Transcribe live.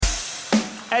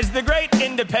As the great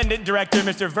independent director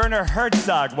Mr. Werner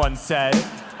Herzog once said,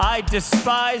 I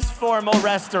despise formal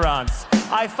restaurants.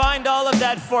 I find all of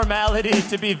that formality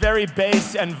to be very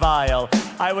base and vile.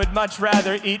 I would much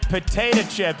rather eat potato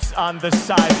chips on the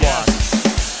sidewalk.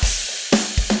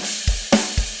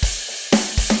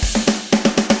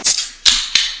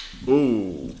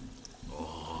 Ooh.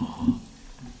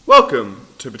 Welcome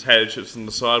to Potato Chips on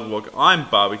the Sidewalk. I'm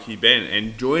Barbecue Ben,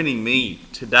 and joining me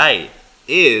today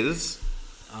is...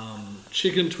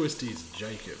 Chicken Twisties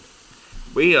Jacob.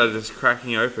 We are just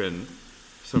cracking open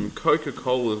some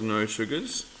Coca-Cola with no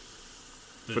sugars.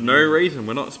 For no reason,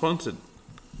 we're not sponsored.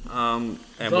 And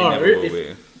we never will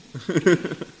be.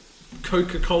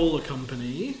 Coca-Cola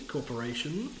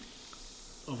Corporation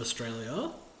of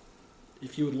Australia.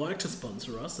 If you would like to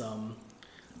sponsor us,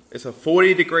 It's a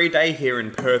 40-degree day here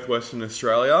in Perth, Western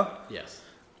Australia. yes.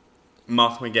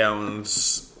 Mark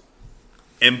McGowan's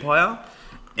Empire.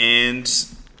 And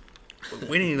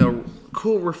we need a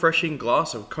cool, refreshing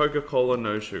glass of Coca-Cola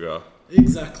no sugar.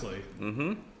 Exactly.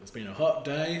 Mm-hmm. It's been a hot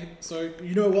day. So,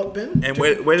 you know what, Ben? And do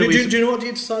you know what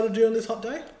you decided to do on this hot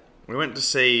day? We went to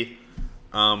see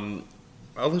a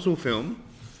little film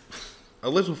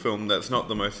that's not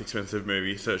the most expensive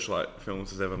movie Searchlight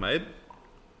Films has ever made.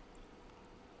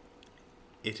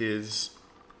 It is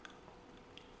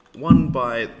won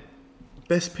by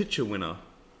Best Picture winner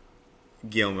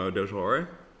Guillermo del Toro.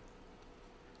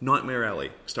 Nightmare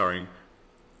Alley, starring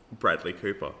Bradley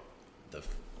Cooper.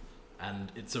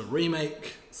 And it's a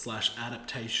remake /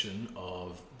 adaptation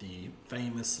of the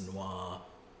famous noir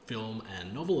film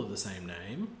and novel of the same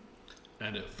name.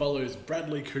 And it follows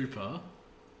Bradley Cooper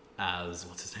as,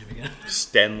 what's his name again?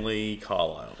 Stanley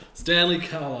Carlisle. Stanley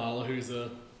Carlisle, who's a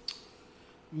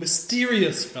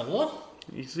mysterious fella.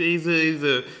 He's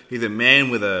a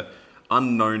man with a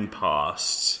unknown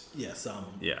past. Yes,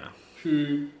 Yeah.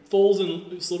 who falls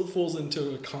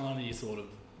into a carny sort of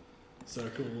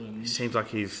circle, and He seems like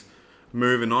he's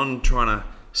moving on, trying to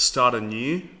start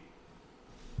anew.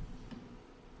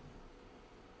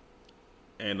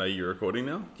 And are you recording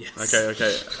now? Yes.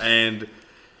 Okay. And,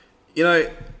 you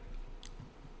know,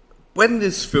 when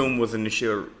this film was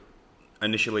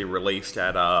initially released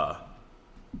at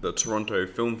the Toronto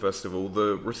Film Festival,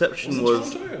 the reception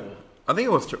was... Toronto? I think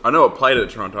it was... I know it played at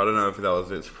Toronto. I don't know if that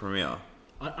was its premiere.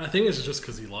 I think it's just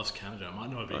because he loves Canada. It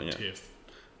might not have been yeah. TIFF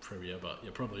premiere, but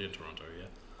yeah, probably in Toronto,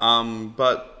 yeah.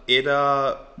 But it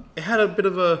had a bit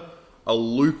of a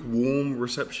lukewarm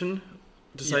reception,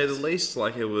 to say the least.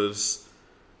 Like, it was...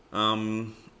 80%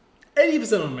 on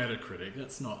Metacritic.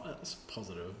 That's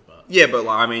positive, but Yeah, but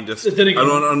like, I mean, just... Then again-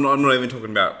 I'm not even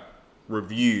talking about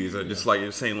reviews. I just, like,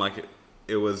 it seemed like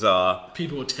it was...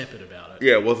 people were tepid about it.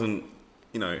 Yeah, it wasn't,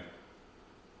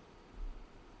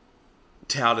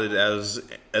 touted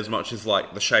as much as,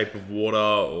 like, The Shape of Water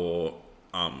or...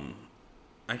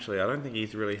 Actually, I don't think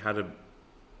he's really had a...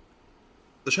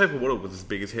 The Shape of Water was his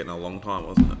biggest hit in a long time,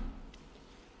 wasn't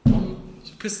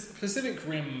it? Pacific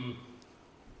Rim...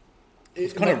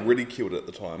 It's kind of ridiculed at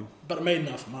the time. But it made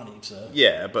enough money to...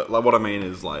 Yeah, but like what I mean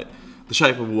is, like, The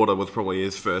Shape of Water was probably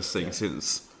his first thing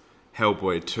since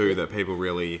Hellboy 2 that people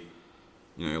really,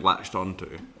 latched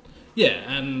onto. Yeah,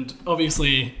 and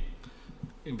obviously,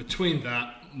 in between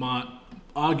that,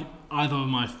 either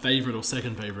my favourite or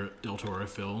second favourite Del Toro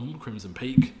film, Crimson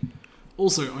Peak,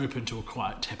 also open to a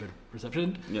quite tepid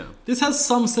reception. Yeah. This has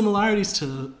some similarities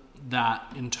to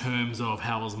that in terms of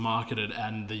how it was marketed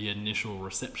and the initial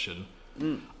reception.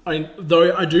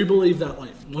 Though I do believe that,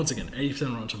 like, once again, 80%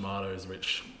 on Rotten Tomatoes,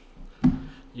 which,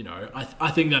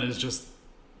 I think that is just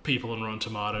people on Rotten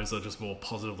Tomatoes are just more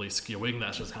positively skewing.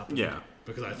 That's just happening. Yeah.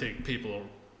 Because I think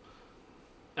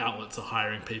outlets are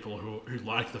hiring people who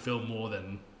like the film more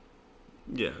than,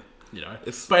 Yeah.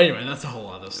 But anyway, that's a whole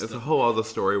other stuff. It's a whole other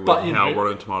story with But, how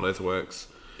Rotten Tomatoes works.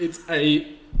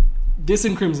 This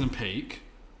and Crimson Peak,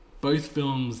 both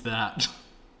films that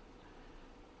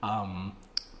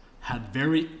had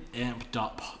very amped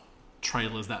up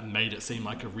trailers that made it seem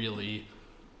like a really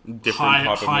Different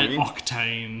high type of movie.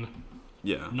 octane,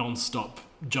 Yeah. non-stop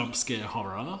jump scare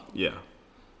horror. Yeah.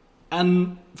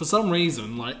 And for some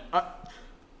reason, like,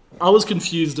 I was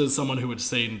confused as someone who had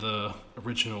seen the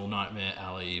original Nightmare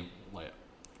Alley like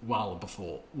a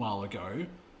while ago.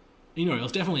 It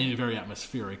was definitely very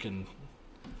atmospheric and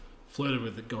flirted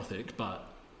with the gothic, but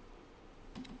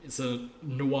it's a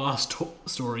noir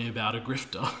story about a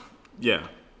grifter. Yeah.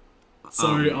 So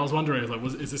I was wondering, like,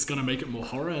 is this going to make it more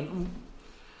horror? And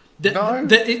No.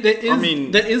 there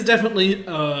is definitely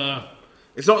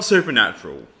It's not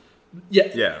supernatural.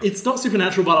 Yeah. It's not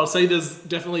supernatural, but I'll say there's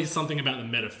definitely something about the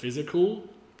metaphysical,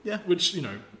 Yeah. which,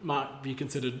 might be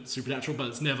considered supernatural, but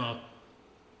it's never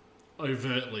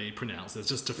overtly pronounced. There's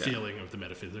just a feeling of the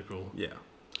metaphysical. Yeah.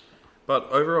 But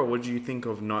overall, what do you think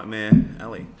of Nightmare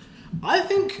Alley? I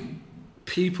think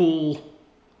people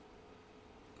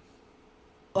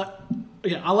like.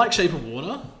 Yeah, I like Shape of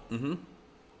Water. Mm-hmm.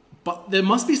 But there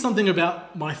must be something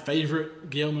about my favourite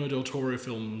Guillermo del Toro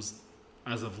films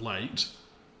as of late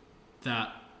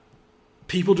that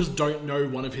people just don't know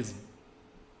one of his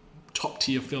top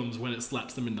tier films when it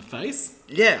slaps them in the face.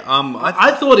 Yeah,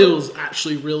 I thought it was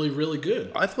actually really, really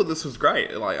good. I thought this was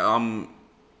great. Like,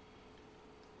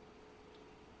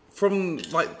 from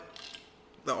like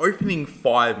the opening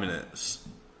 5 minutes,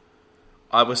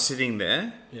 I was sitting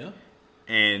there,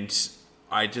 and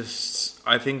I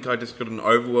think I just got an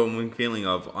overwhelming feeling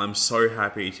of I'm so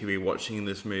happy to be watching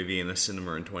this movie in the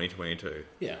cinema in 2022.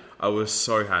 Yeah, I was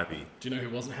so happy. Do you know who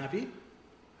wasn't happy?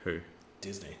 Who?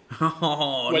 Disney.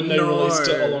 Oh, when they released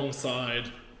it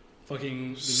alongside fucking the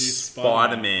new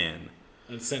Spider-Man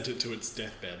and sent it to its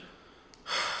deathbed.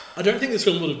 I don't think this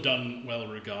film would have done well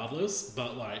regardless,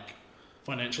 but like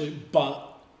financially.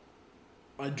 But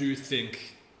I do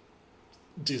think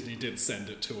Disney did send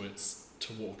it to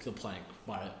walk the plank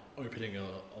by opening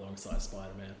alongside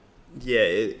Spider-Man. Yeah,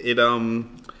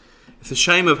 it's a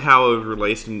shame of how it was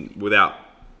released without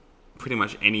pretty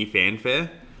much any fanfare.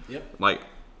 Yep. Like,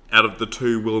 out of the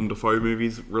 2 Willem Dafoe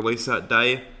movies released that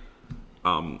day,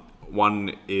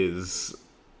 one is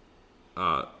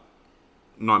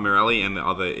Nightmare Alley, and the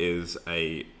other is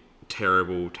a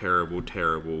terrible, terrible,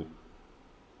 terrible,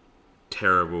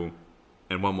 terrible,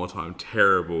 and one more time,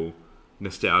 terrible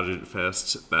nostalgia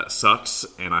fest that sucks,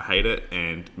 and I hate it.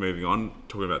 And moving on,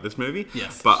 talking about this movie.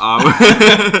 Yes. But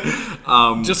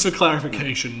just for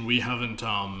clarification, we haven't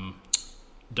done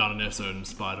an episode on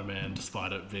Spider-Man,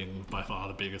 despite it being by far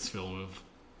the biggest film of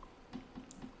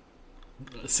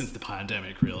since the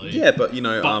pandemic, really. Yeah, but you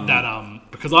know, but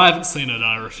that because I haven't seen it,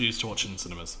 I refuse to watch it in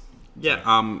cinemas.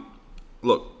 Yeah.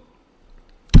 Look.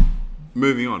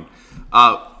 Moving on.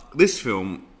 This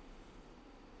film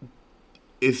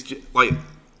is just, like,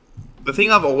 the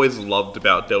thing I've always loved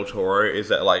about Del Toro is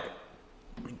that, like,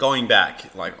 going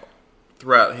back, like,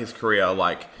 throughout his career,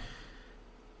 like,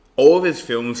 all of his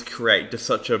films create just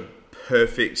such a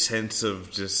perfect sense of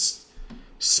just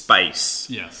space.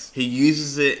 Yes. He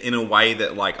uses it in a way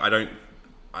that, like, I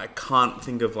can't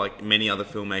think of, like, many other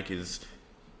filmmakers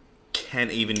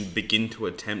can even begin to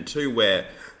attempt to, where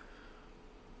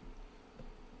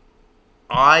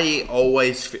I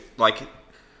always, like,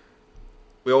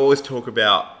 we always talk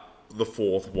about the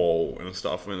fourth wall and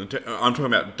stuff. I'm talking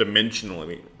about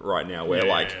dimensionally right now,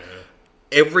 where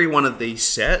every one of these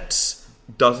sets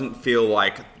doesn't feel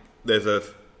like there's a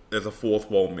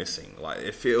fourth wall missing. Like,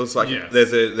 it feels like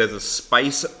there's a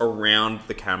space around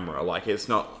the camera. Like, it's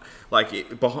not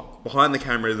like behind the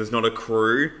camera. There's not a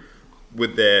crew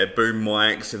with their boom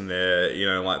mics and their, you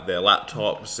know, like their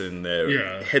laptops and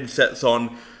their headsets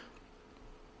on.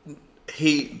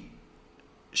 He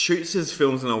shoots his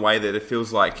films in a way that it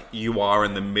feels like you are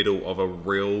in the middle of a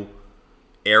real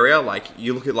area. Like,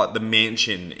 you look at, like, the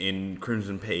mansion in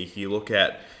Crimson Peak, you look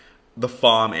at the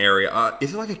farm area.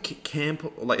 Is it like a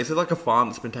camp? Like, is it like a farm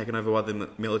that's been taken over by the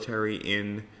military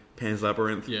in Pan's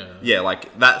Labyrinth? Yeah,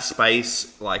 like that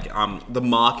space, like the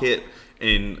market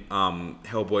in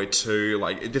Hellboy 2.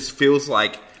 Like, it just feels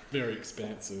like very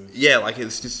expansive. Yeah, like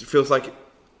it feels like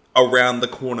around the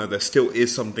corner there still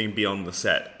is something beyond the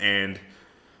set, and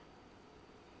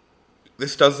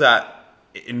this does that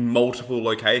in multiple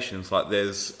locations. Like,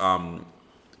 there's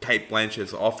Cate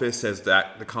Blanchett's office, there's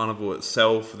the carnival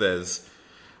itself, there's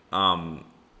the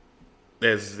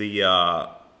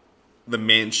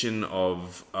mansion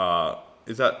of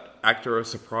is that actor a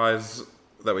surprise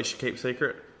that we should keep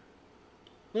secret?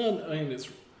 Well, I mean, it's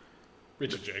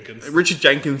Richard Jenkins. Richard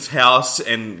Jenkins' house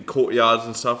and courtyards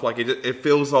and stuff. Like, it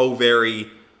feels all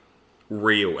very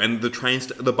real, and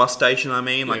the bus station. I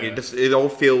mean, like, it all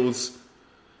feels.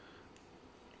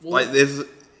 Well, like,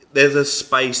 there's a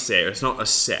space there. It's not a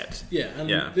set. Yeah,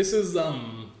 and this is,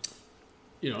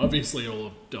 you know, obviously all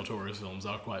of Del Toro's films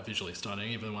are quite visually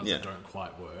stunning, even the ones that don't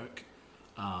quite work.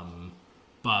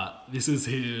 But this is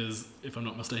his, if I'm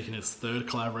not mistaken, his third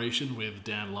collaboration with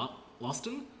Dan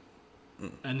Luston.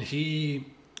 And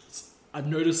I've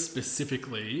noticed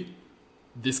specifically,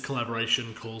 this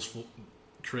collaboration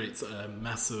creates a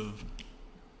massive,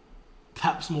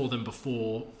 perhaps more than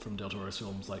before from Del Toro's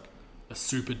films, like, a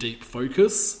super deep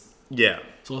focus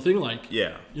sort of thing, like,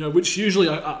 you know, which usually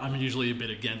I'm usually a bit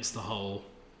against the whole,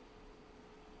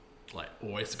 like,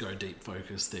 always go deep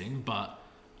focus thing, but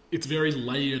it's very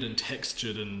layered and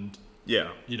textured, and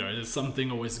you know, there's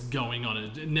something always going on.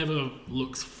 It never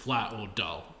looks flat or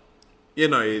dull. You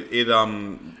know, it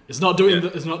It's not doing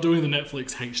Yeah. it's not doing the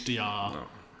Netflix HDR.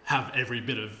 Have every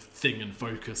bit of thing in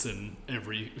focus and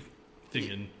every thing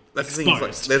in that's the thing.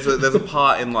 exposed. Like, there's a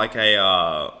part in like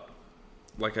a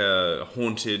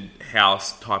haunted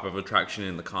house type of attraction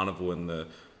in the carnival in the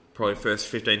probably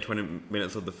first 15-20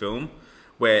 minutes of the film,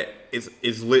 where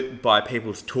it's lit by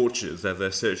people's torches as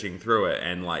they're searching through it,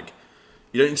 and like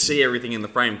you don't see everything in the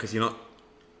frame because you're not.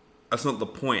 That's not the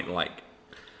point. Like,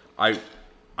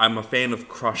 I'm a fan of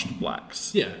crushed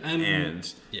blacks. Yeah,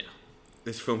 and yeah.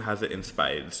 this film has it in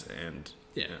spades, and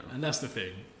Yeah, and that's the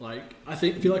thing. Like,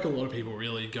 feel like a lot of people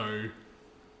really go.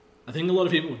 I think a lot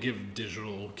of people give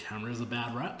digital cameras a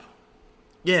bad rap,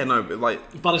 yeah, no, but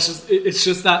like but it's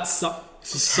just that.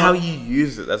 it's just how you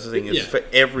use it. That's the thing. It's Yeah. for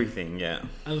everything. Yeah,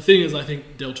 And the thing is, I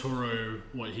think Del Toro,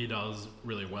 what he does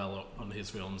really well on his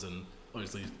films, and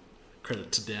obviously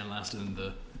credit to Dan Laston and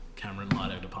the camera and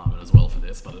lighting department as well for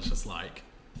this. But it's just like,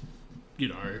 you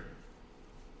know,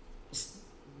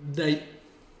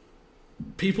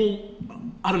 people.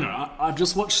 I don't know. I've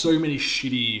just watched so many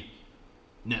shitty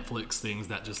Netflix things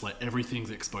that just like everything's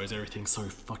exposed, everything's so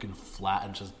fucking flat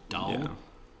and just dull. Yeah.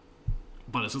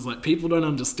 But it's just like people don't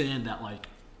understand that like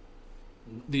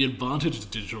the advantage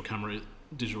of digital cameras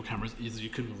is you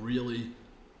can really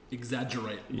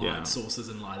exaggerate light Yeah. sources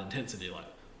and light intensity. Like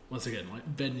once again, like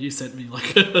Ben, you sent me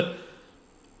like the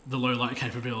low light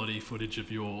capability footage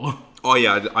of your. Oh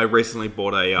yeah, I recently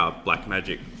bought a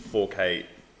Blackmagic 4K,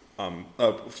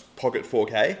 Pocket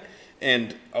 4K,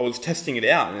 and I was testing it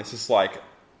out, and it's just like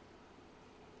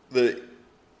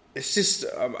it's just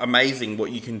amazing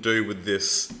what you can do with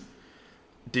this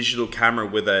digital camera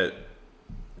with a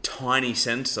tiny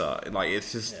sensor. Like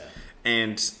it's just,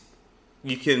 and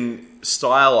you can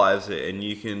stylize it, and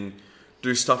you can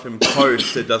do stuff in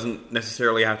post that doesn't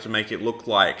necessarily have to make it look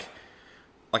like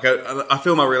a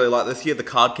film I really like this year, The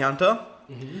Card Counter.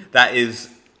 Mm-hmm. That is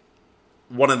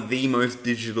one of the most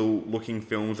digital looking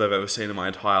films I've ever seen in my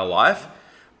entire life.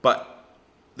 But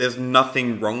there's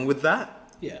nothing wrong with that.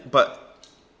 Yeah. But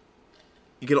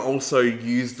you can also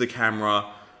use the camera.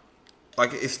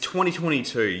 Like, it's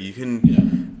 2022. You can... Yeah.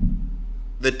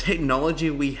 The technology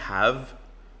we have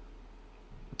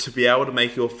to be able to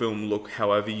make your film look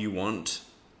however you want,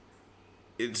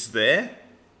 it's there.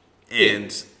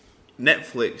 And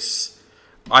Netflix...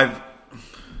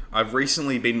 I've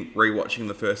recently been rewatching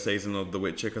the first season of The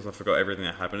Witcher because I forgot everything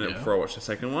that happened in it before I watched the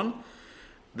second one.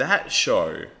 That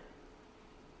show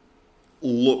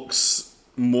looks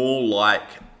more like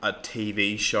a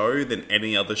TV show than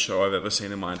any other show I've ever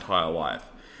seen in my entire life,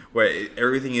 where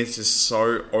everything is just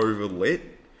so overlit.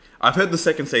 I've heard the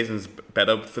second season's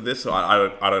better for this, so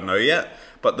I don't know yet.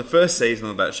 But the first season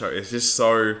of that show is just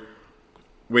so...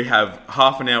 We have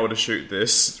half an hour to shoot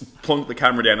this, plonk the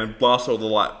camera down and blast all the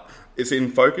light. It's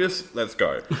in focus, let's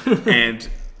go. And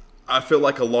I feel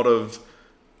like a lot of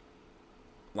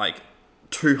like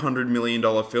 $200 million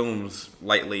films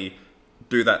lately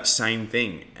do that same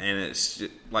thing. And it's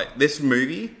just, like this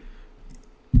movie,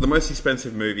 the most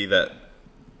expensive movie that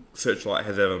Searchlight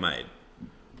has ever made,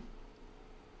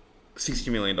 $60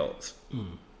 million.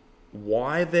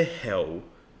 Why the hell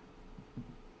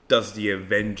does The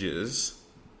Avengers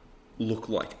look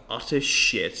like utter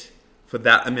shit for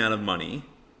that amount of money,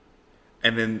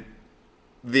 and then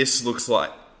this looks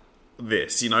like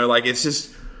this? You know, like it's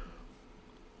just...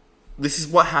 This is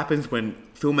what happens when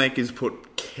filmmakers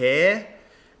put care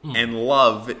and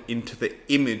love into the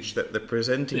image that they're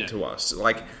presenting to us.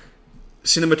 Like,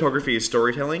 cinematography is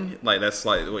storytelling. Like, that's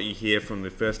like what you hear from the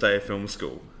first day of film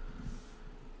school.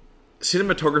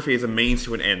 Cinematography is a means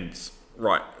to an end,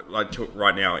 right? Like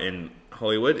right now in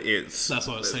Hollywood, it's That's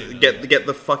what I was saying. get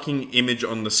the fucking image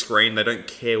on the screen. They don't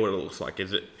care what it looks like.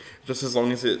 Is it just as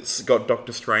long as it's got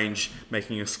Doctor Strange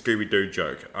making a Scooby-Doo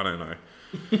joke? I don't know,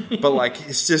 but like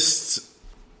it's just...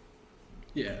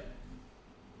 Yeah.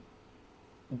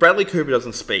 Bradley Cooper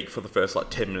doesn't speak for the first like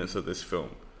 10 minutes of this film,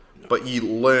 but you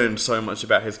learn so much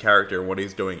about his character and what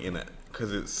he's doing in it,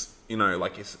 because it's, you know,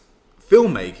 like it's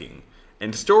filmmaking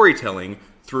and storytelling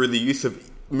through the use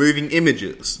of moving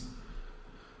images.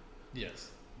 Yes.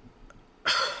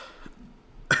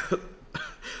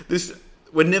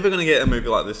 We're never going to get a movie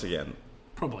like this again.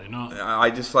 Probably not. I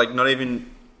just like, not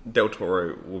even Del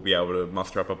Toro will be able to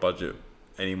muster up a budget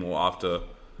anymore after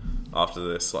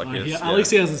this. Like,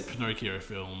 Alex has his Pinocchio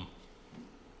film.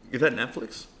 Is that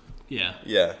Netflix? Yeah.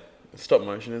 Yeah. It's stop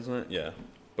motion, isn't it? Yeah.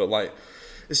 But like,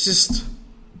 it's just...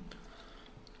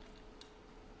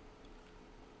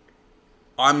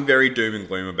 I'm very doom and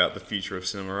gloom about the future of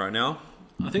cinema right now.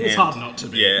 I think it's hard not to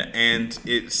be. Yeah, and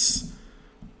it's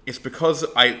because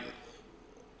I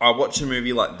watch a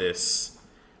movie like this,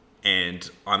 and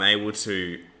I'm able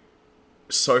to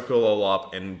soak it all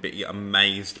up and be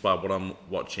amazed by what I'm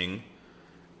watching,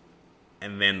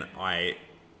 and then I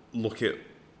look at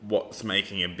what's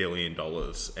making $1 billion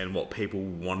and what people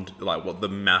want, like what the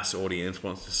mass audience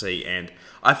wants to see, and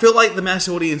I feel like the mass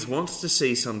audience wants to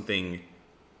see something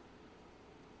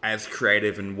as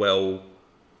creative and well,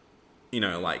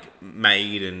 like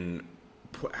made and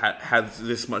has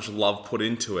this much love put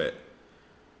into it.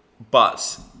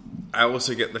 But I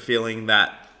also get the feeling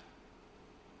that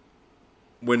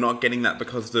we're not getting that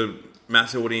because the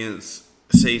mass audience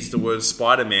sees the word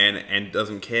Spider-Man and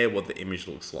doesn't care what the image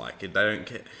looks like. They don't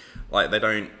care.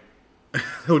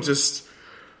 They'll just...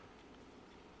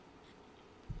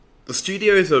 The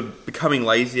studios are becoming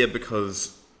lazier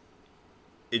because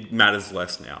it matters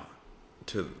less now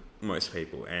to most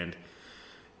people. And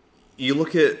you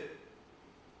look at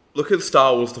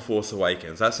Star Wars The Force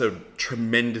Awakens. That's a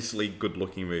tremendously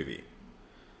good-looking movie.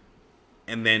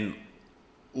 And then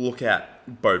look at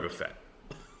Boba Fett.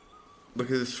 Look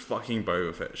at this fucking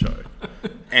Boba Fett show.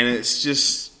 And it's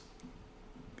just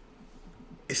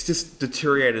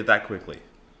deteriorated that quickly.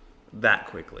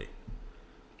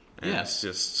 And Yeah. it's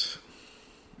just...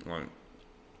 like...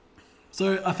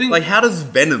 So I think... Like, how does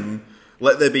Venom,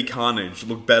 Let There Be Carnage,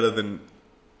 look better than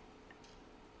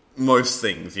most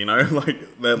things,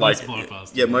 Like, they're Most like...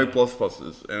 blockbusters, Yeah, most yeah.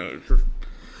 blockbusters. And it's just...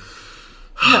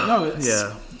 Yeah, no, it's,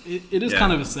 Yeah. it is Yeah.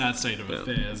 kind of a sad state of Yeah.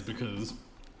 affairs because,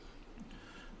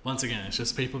 once again, it's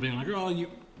just people being like, oh,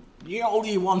 you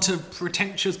only want a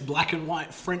pretentious black and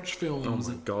white French films.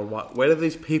 Oh my god, where do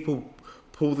these people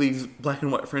pull these black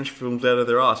and white French films out of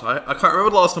their ass? I can't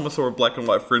remember the last time I saw a black and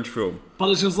white French film. But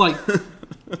it's just like,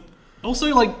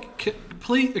 also like,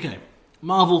 please, okay,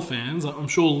 Marvel fans, I'm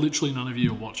sure literally none of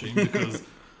you are watching because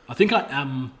I think I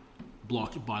am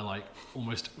blocked by like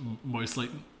almost most like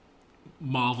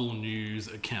Marvel news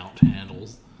account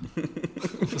handles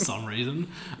for some reason.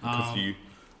 Because you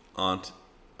aren't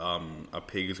a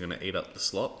pig who's going to eat up the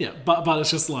slop. Yeah, but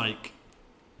it's just like,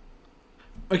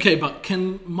 okay, but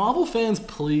can Marvel fans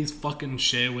please fucking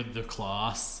share with the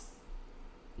class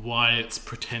why it's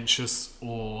pretentious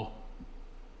or,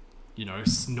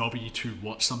 snobby to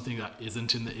watch something that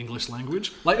isn't in the English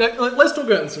language? Like let's talk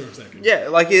about this for a second. Yeah,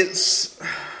 like it's...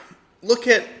 Look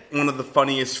at one of the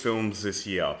funniest films this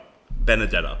year,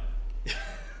 Benedetta.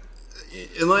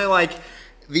 Like,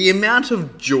 the amount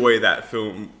of joy that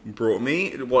film brought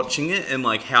me watching it and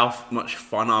like how much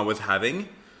fun I was having,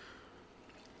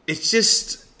 it's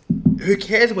just, who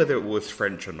cares whether it was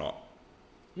French or not?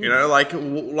 Like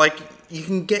you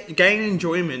can gain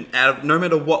enjoyment out of no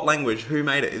matter what language, who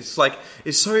made it. It's like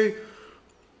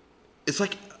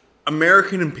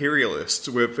American imperialists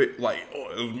with it, like,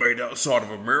 oh, it was made outside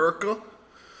of America.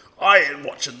 I ain't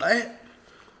watching that.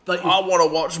 But I want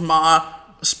to watch my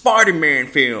Spider-Man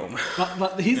film.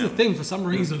 But here's the thing, for some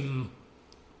reason,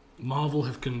 Marvel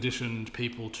have conditioned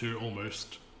people to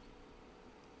almost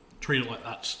treat it like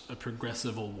that's a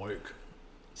progressive or woke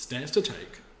stance to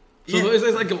take. So Yeah.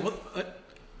 it's like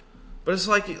But it's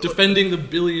like... defending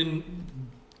the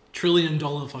trillion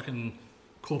dollar fucking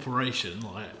corporation,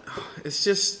 like... It's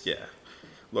just, yeah.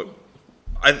 Look,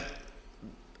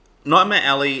 Nightmare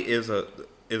Alley is a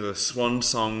swan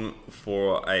song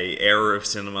for a era of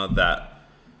cinema that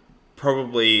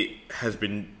probably has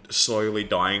been slowly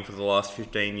dying for the last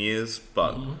 15 years,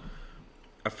 but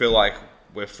I feel like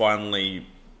we're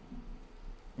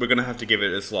going to have to give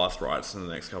it its last rites in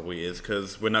the next couple of years,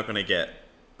 because we're not going to get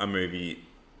a movie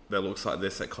that looks like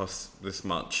this that costs this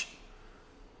much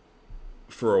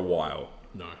for a while.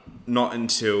 No. Not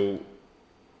until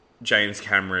James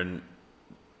Cameron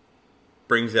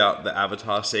brings out the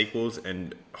Avatar sequels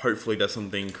and hopefully does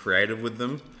something creative with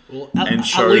them. Well, and at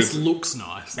shows, least looks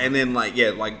nice. And then,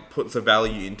 puts a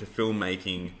value into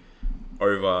filmmaking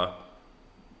over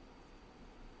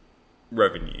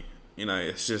revenue.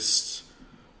 It's just...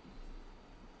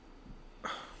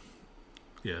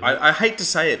 Yeah, I hate to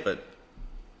say it, but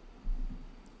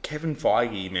Kevin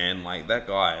Feige, man, like, that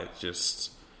guy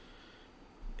just...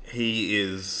 He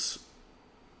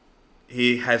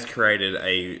has created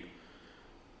a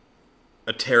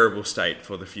terrible state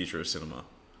for the future of cinema.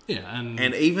 yeah,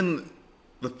 And even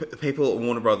the people at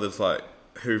Warner Brothers, like,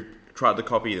 who tried to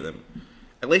copy them,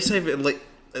 at least they've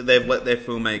let their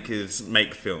filmmakers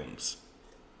make films.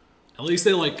 at least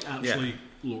they actually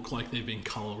look like they've been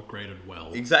color graded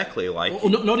well. Exactly, like, Or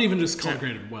not even just color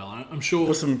graded well. I'm sure.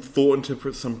 put some thought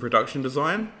into some production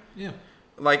design. Yeah.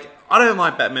 Like, I don't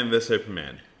like Batman vs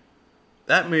Superman.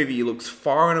 That movie looks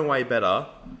far and away better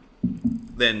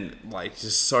than, like,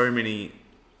 just so many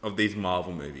of these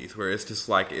Marvel movies, where it's just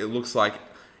like, it looks like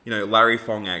Larry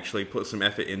Fong actually put some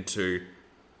effort into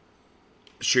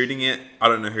shooting it. I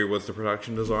don't know who was the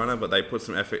production designer, but they put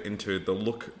some effort into the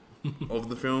look of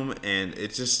the film, and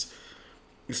it's just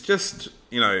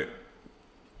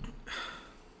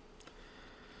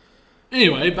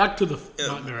Anyway, back to the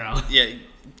Nightmare Alley. Yeah,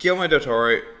 Guillermo del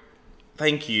Toro,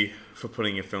 thank you for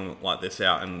putting a film like this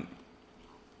out and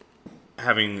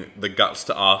having the guts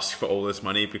to ask for all this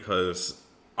money, because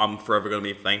I'm forever going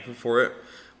to be thankful for it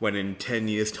when in 10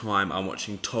 years' time I'm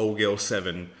watching Tall Girl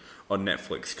 7 on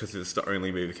Netflix because it's the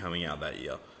only movie coming out that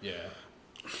year. Yeah.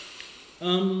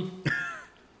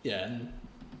 Yeah. And,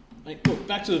 look,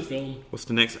 back to the film. What's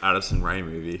the next Addison Rae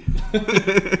movie?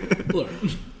 Look,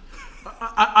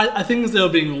 I think instead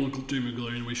of being all doom and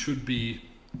gloom, we should be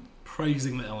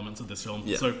praising the elements of this film.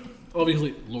 Yeah. So, obviously,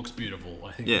 it looks beautiful.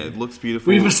 I think. Yeah, it looks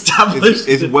beautiful. We've established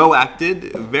it's well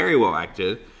acted, very well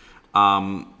acted,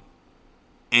 and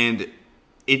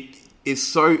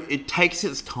it takes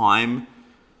its time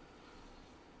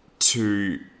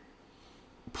to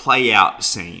play out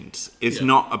scenes. It's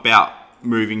not about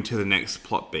moving to the next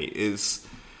plot beat. Is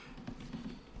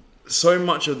so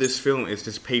much of this film is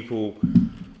just people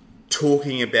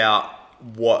talking about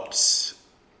what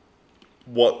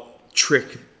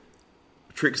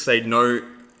tricks they know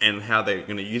and how they're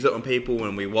going to use it on people,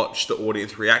 and we watch the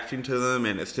audience reacting to them,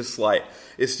 and it's just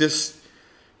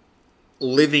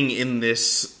living in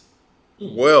this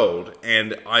world.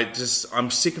 And I'm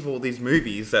sick of all these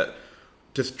movies that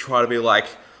just try to be like,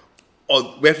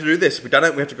 oh, we have to do this, we've done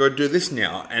it, we have to go do this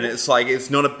now. And it's like, it's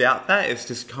not about that. It's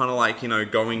just kind of like,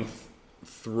 going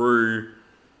through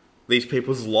these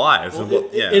people's lives. Well,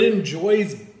 and it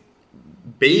enjoys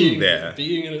being there.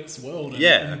 Being in its world. And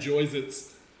Yeah. it enjoys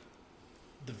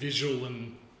the visual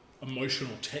and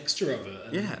emotional texture of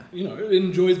it. And, it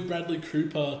enjoys Bradley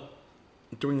Cooper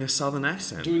Doing a southern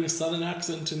accent. doing a southern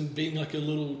accent and being like a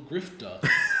little grifter.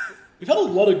 We've had a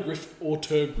lot of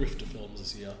auteur grifter films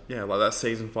this year. Yeah, like that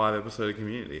season 5 episode of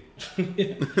Community.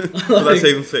 Yeah. Or that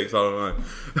season 6, I don't know.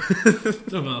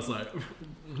 Some of us like,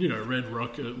 Red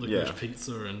Rocket, Licorice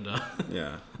Pizza, and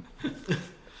Yeah.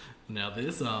 now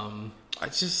this.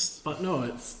 But no,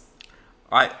 it's.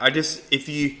 I just, if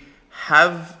you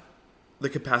have the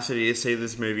capacity to see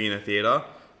this movie in a theatre,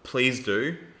 please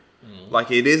do.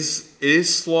 Like, it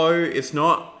is slow. It's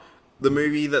not the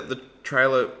movie that the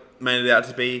trailer made it out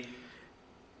to be.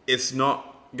 It's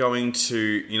not going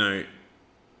to,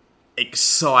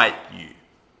 excite you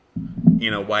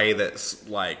in a way that's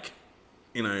like,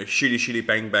 shooty, shooty,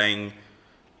 bang, bang,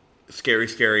 scary,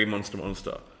 scary, monster,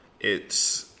 monster.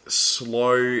 It's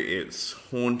slow, it's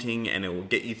haunting, and it will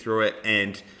get you through it.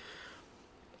 And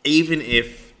even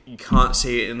if you can't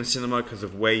see it in the cinema because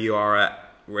of where you are at,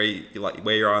 where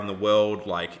you are in the world,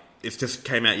 like, it just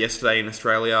came out yesterday in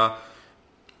Australia.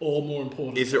 Or more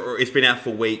importantly, It's been out for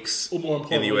weeks or more in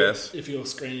importantly, the US. if your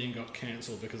screening got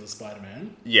cancelled because of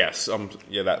Spider-Man. Yes,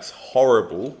 that's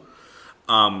horrible.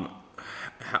 Disney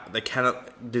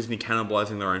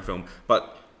cannibalizing their own film,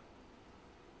 but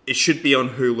it should be on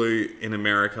Hulu in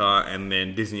America and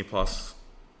then Disney Plus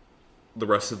the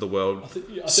rest of the world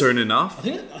soon enough.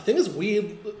 I think it's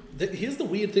weird. Here's the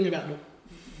weird thing about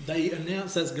they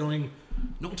announced that's going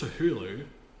not to Hulu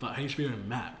but HBO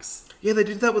Max. Yeah, they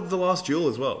did that with The Last Duel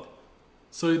as well.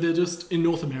 So they're just in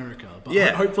North America, but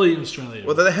Yeah. hopefully in Australia.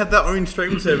 Well, they have their own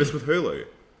streaming service with Hulu.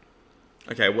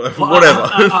 Okay, whatever. Well, whatever.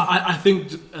 I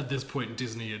think at this point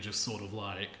Disney are just sort of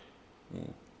like,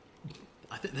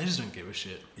 I think they just don't give a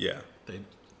shit. Yeah. They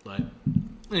like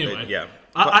anyway. Yeah.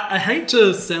 I hate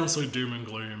to sound so doom and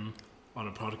gloom on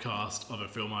a podcast of a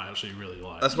film I actually really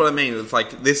like. That's what I mean. It's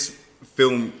like this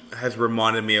film has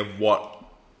reminded me of what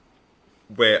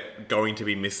we're going to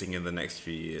be missing in the next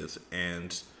few years,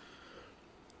 and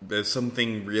there's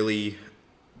something really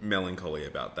melancholy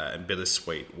about that and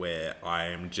bittersweet where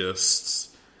I'm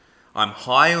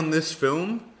high on this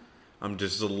film, I'm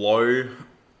just low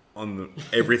on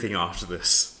everything after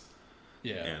this.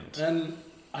 Yeah, and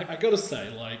I gotta say,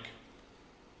 like,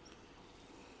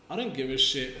 I don't give a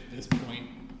shit at this point.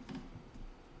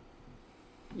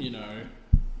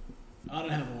 I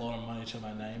don't have a lot of money to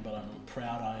my name, but I'm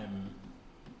proud I am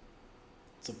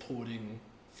supporting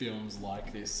films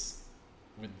like this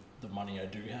with the money I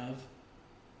do have,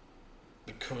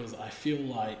 because I feel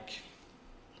like,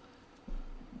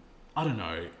 I don't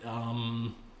know,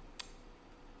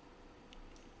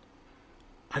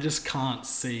 I just can't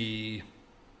see.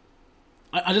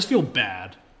 I just feel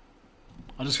bad.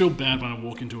 I just feel bad when I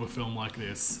walk into a film like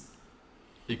this.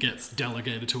 It gets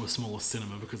delegated to a smaller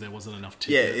cinema because there wasn't enough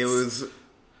tickets. Yeah,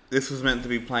 this was meant to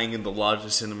be playing in the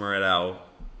largest cinema at our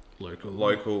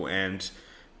local, and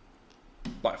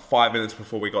like 5 minutes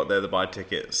before we got there to buy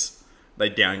tickets, they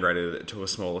downgraded it to a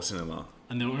smaller cinema.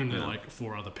 And there were only like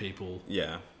 4 other people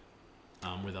Yeah.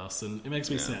 with us, and it makes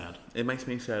me sad. It makes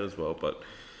me sad as well, but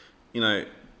you know,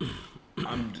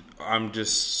 I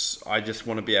just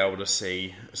want to be able to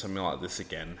see something like this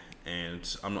again,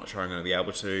 and I'm not sure I'm going to be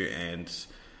able to. And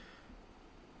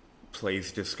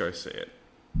please just go see it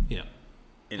Yeah.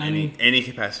 in any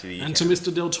capacity. You And can. to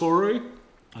Mr. Del Toro,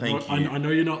 Thank you. I know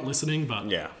you're not listening, but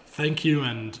Yeah. thank you,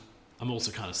 and I'm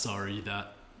also kind of sorry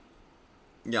that.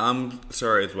 Yeah, I'm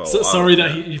sorry as well. Sorry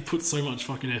that you put so much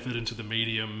fucking effort into the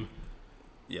medium,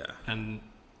 Yeah. and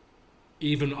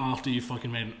even after you fucking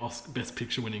made an Best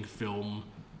Picture winning film,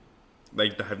 They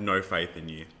have no faith in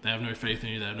you. they have no faith in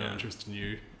you, they have no interest in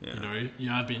you. Yeah. You know, you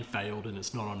have been failed, and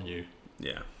it's not on you.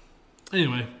 Yeah.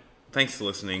 Anyway, Thanks for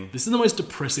listening. this is the most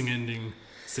depressing ending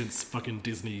since fucking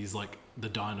Disney's, like, The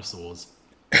Dinosaurs.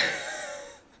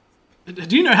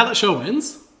 Do you know how that show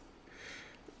ends?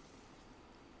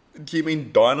 Do you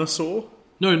mean dinosaur?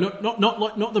 No,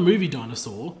 not the movie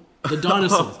Dinosaur. The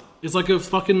Dinosaurs. It's like a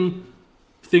fucking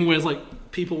thing where it's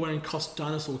like people wearing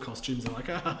dinosaur costumes and like,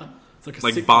 it's like a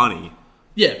Like sitcom. Barney?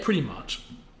 Yeah, pretty much.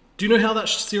 Do you know how that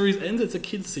series ends? It's a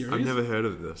kids series. I've never heard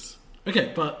of this.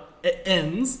 Okay, but it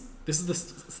ends. This is the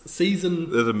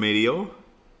season. There's a meteor?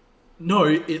 No,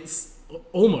 it's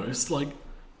almost like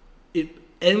it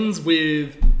ends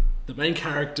with the main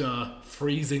character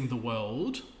freezing the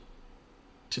world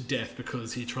to death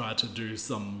because he tried to do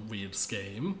some weird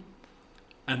scheme,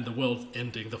 and the world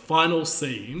ending. The final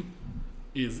scene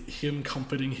is him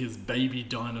comforting his baby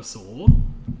dinosaur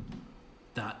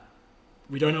that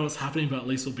we don't know what's happening, but at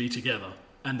least we'll be together.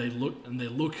 And they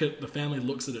look at the family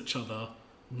looks at each other,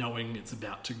 knowing it's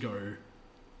about to go.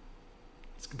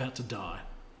 It's about to die.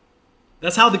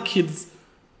 That's how the kids,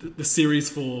 the series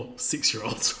for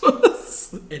 6-year-olds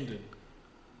was ended.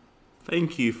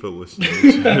 Thank you for listening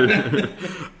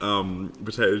to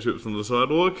Potato Chips on the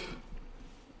Sidewalk.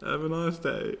 Have a nice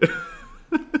day.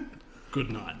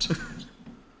 Good night.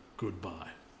 Goodbye.